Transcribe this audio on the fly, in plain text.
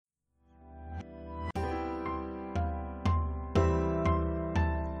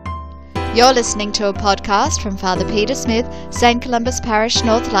You're listening to a podcast from Father Peter Smith, St. Columba's Parish,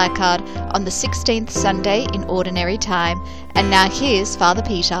 North Leichhardt, on the 16th Sunday in Ordinary Time. And now here's Father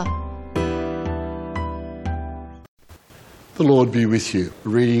Peter. The Lord be with you. A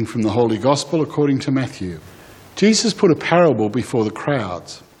reading from the Holy Gospel according to Matthew. Jesus put a parable before the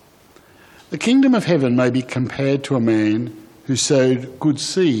crowds. The kingdom of heaven may be compared to a man who sowed good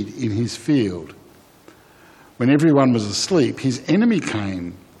seed in his field. When everyone was asleep, his enemy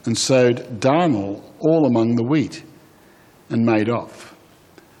came and sowed darnel all among the wheat and made off.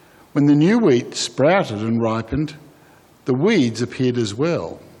 When the new wheat sprouted and ripened, the weeds appeared as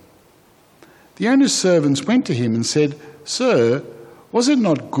well. The owner's servants went to him and said, "Sir, was it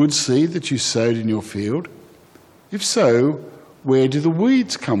not good seed that you sowed in your field? If so, where do the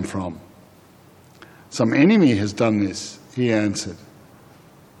weeds come from?" "Some enemy has done this," he answered.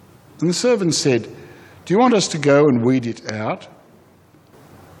 And the servants said, "Do you want us to go and weed it out?"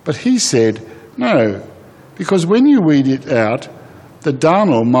 But he said, "No, because when you weed it out, the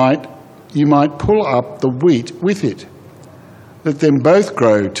darnel you might pull up the wheat with it. Let them both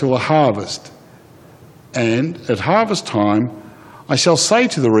grow till the harvest. And at harvest time, I shall say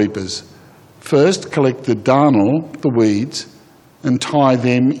to the reapers, first collect the darnel, the weeds, and tie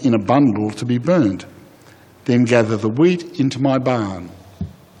them in a bundle to be burnt. Then gather the wheat into my barn."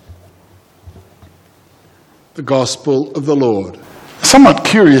 The Gospel of the Lord. A somewhat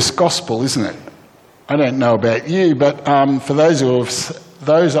curious gospel, isn't it? I don't know about you, but for those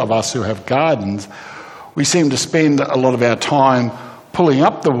of us who have gardens, we seem to spend a lot of our time pulling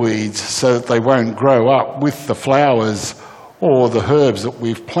up the weeds so that they won't grow up with the flowers or the herbs that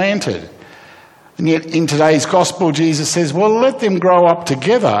we've planted. And yet in today's gospel, Jesus says, well, let them grow up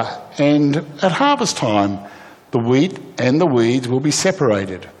together, and at harvest time, the wheat and the weeds will be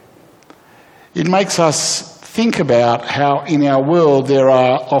separated. It makes us think about how in our world there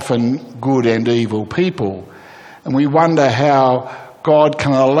are often good and evil people, and we wonder how God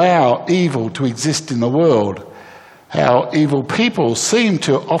can allow evil to exist in the world, how evil people seem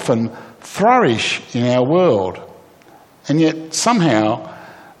to often flourish in our world. And yet somehow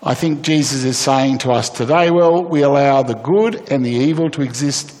I think Jesus is saying to us today, well, we allow the good and the evil to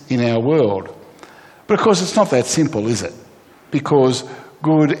exist in our world. But of course it's not that simple, is it? Because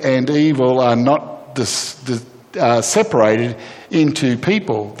good and evil are not separated into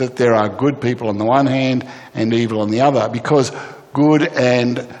people, that there are good people on the one hand and evil on the other, because good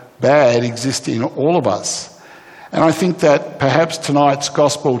and bad exist in all of us. And I think that perhaps tonight's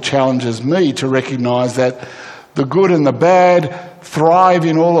gospel challenges me to recognise that the good and the bad thrive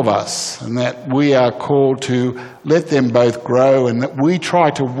in all of us, and that we are called to let them both grow, and that we try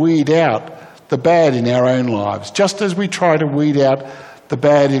to weed out the bad in our own lives, just as we try to weed out the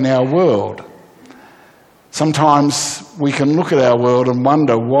bad in our world. Sometimes we can look at our world and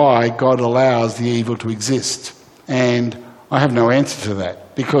wonder why God allows the evil to exist. And I have no answer to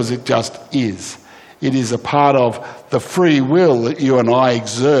that, because it just is. It is a part of the free will that you and I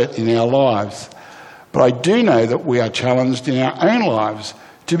exert in our lives. But I do know that we are challenged in our own lives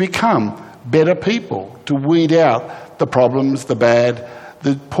to become better people, to weed out the problems, the bad,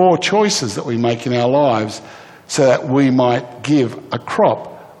 the poor choices that we make in our lives, so that we might give a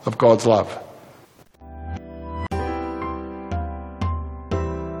crop of God's love.